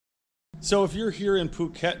So if you're here in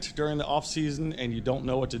Phuket during the off season and you don't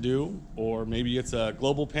know what to do, or maybe it's a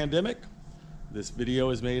global pandemic, this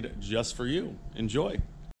video is made just for you. Enjoy.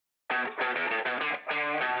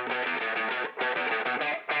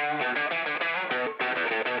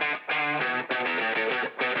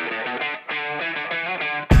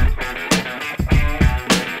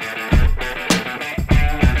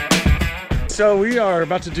 So we are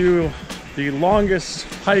about to do the longest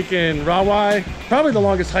hike in Rawai, probably the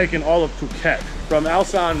longest hike in all of Phuket, from Al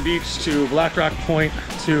San Beach to Black Rock Point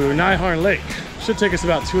to Nai Harn Lake. Should take us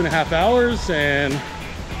about 2.5 hours, and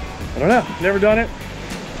I don't know, never done it.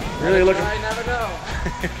 Really looking, I never know.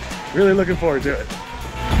 really looking forward to it.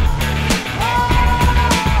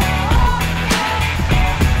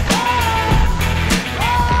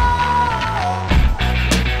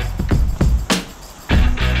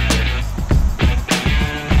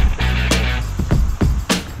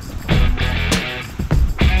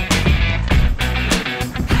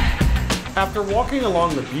 After walking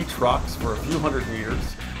along the beach rocks for a few hundred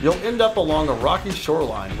meters, you'll end up along a rocky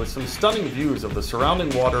shoreline with some stunning views of the surrounding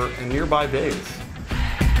water and nearby bays.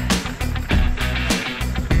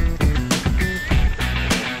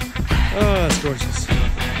 Oh, that's gorgeous. Over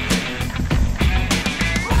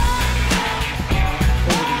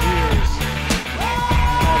the years,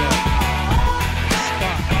 had a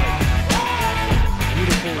spot like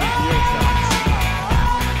beautiful video shots.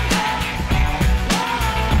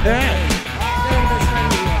 Yeah.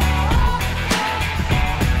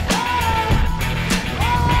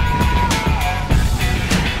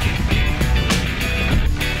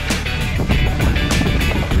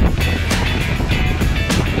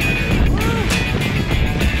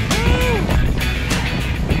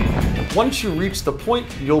 Once you reach the point,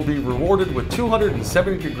 you'll be rewarded with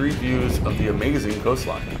 270-degree views of the amazing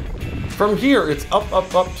coastline. From here, it's up,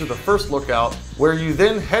 up, up to the first lookout, where you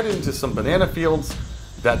then head into some banana fields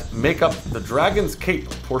that make up the Dragon's Cape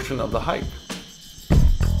portion of the hike.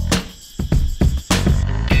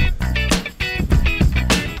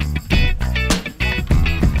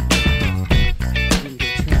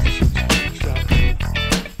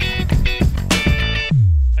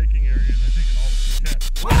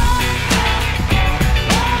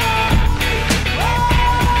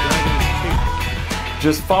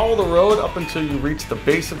 Just follow the road up until you reach the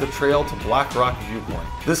base of the trail to Black Rock Viewpoint.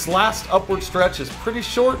 This last upward stretch is pretty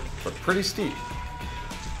short, but pretty steep.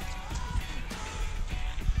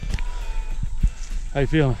 How you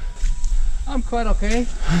feeling? I'm quite okay.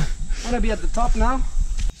 I'm gonna be at the top now.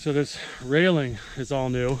 So this railing is all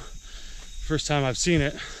new. First time I've seen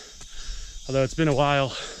it, although it's been a while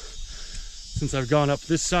since I've gone up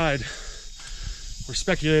this side. We're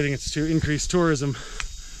speculating it's to increase tourism,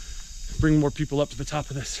 bring more people up to the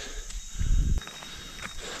top of this.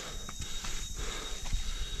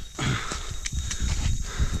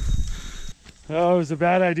 Oh, it was a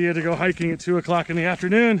bad idea to go hiking at 2 o'clock in the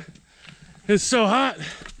afternoon. It's so hot.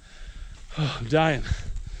 Oh, I'm dying.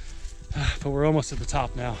 But we're almost at the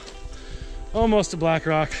top now. Almost to Black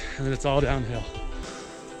Rock, and then it's all downhill.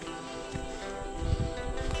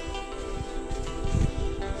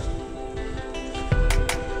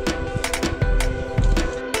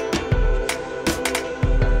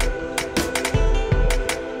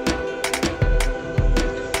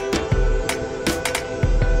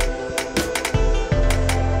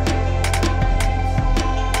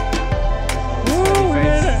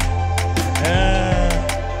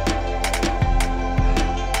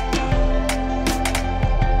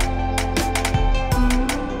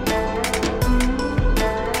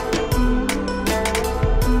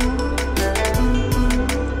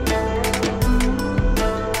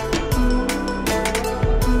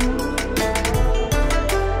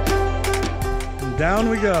 Down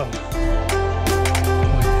we go.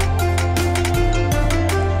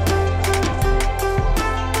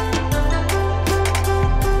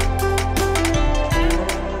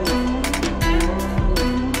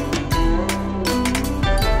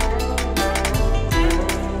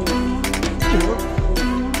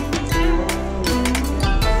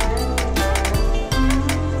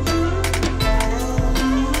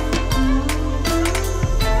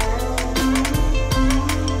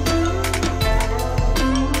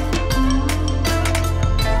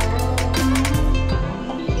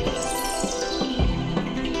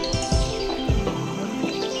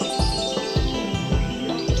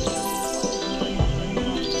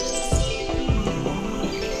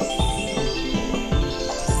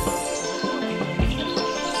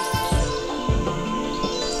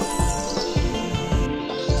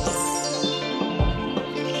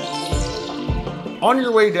 On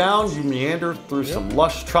your way down, you meander through some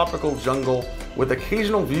lush tropical jungle with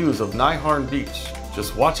occasional views of Nai Harn Beach.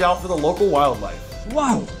 Just watch out for the local wildlife.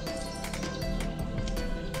 Wow.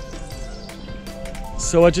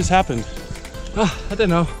 So what just happened? Oh, I don't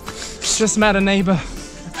know. Just met a neighbor.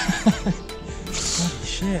 Holy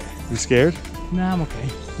shit. You scared? Nah, I'm okay.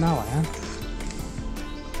 Now I am.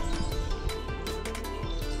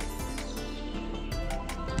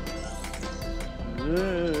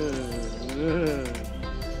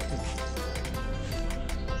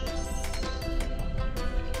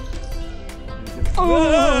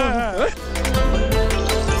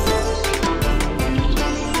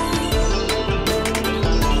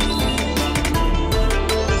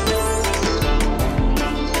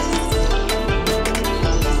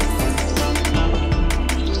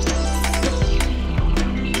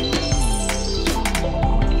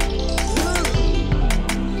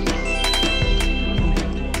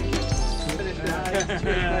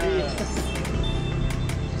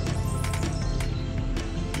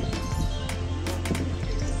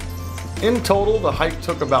 In total, the hike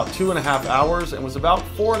took about 2.5 hours and was about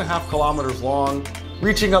 4.5 kilometers long,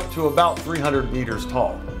 reaching up to about 300 meters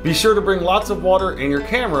tall. Be sure to bring lots of water and your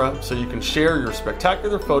camera so you can share your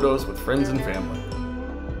spectacular photos with friends and family.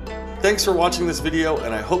 Thanks for watching this video,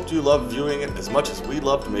 and I hope you love viewing it as much as we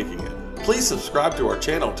loved making it. Please subscribe to our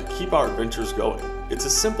channel to keep our adventures going. It's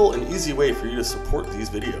a simple and easy way for you to support these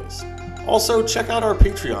videos. Also, check out our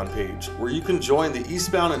Patreon page, where you can join the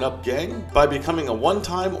Eastbound Gang by becoming a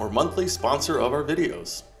one-time or monthly sponsor of our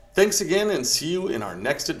videos. Thanks again, and see you in our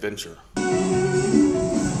next adventure.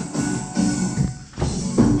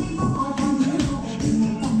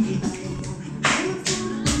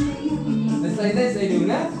 Let's say this, they do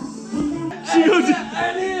that.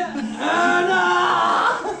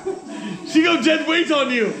 She go dead weight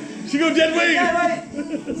on you. She go dead weight. Right.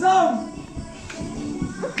 So.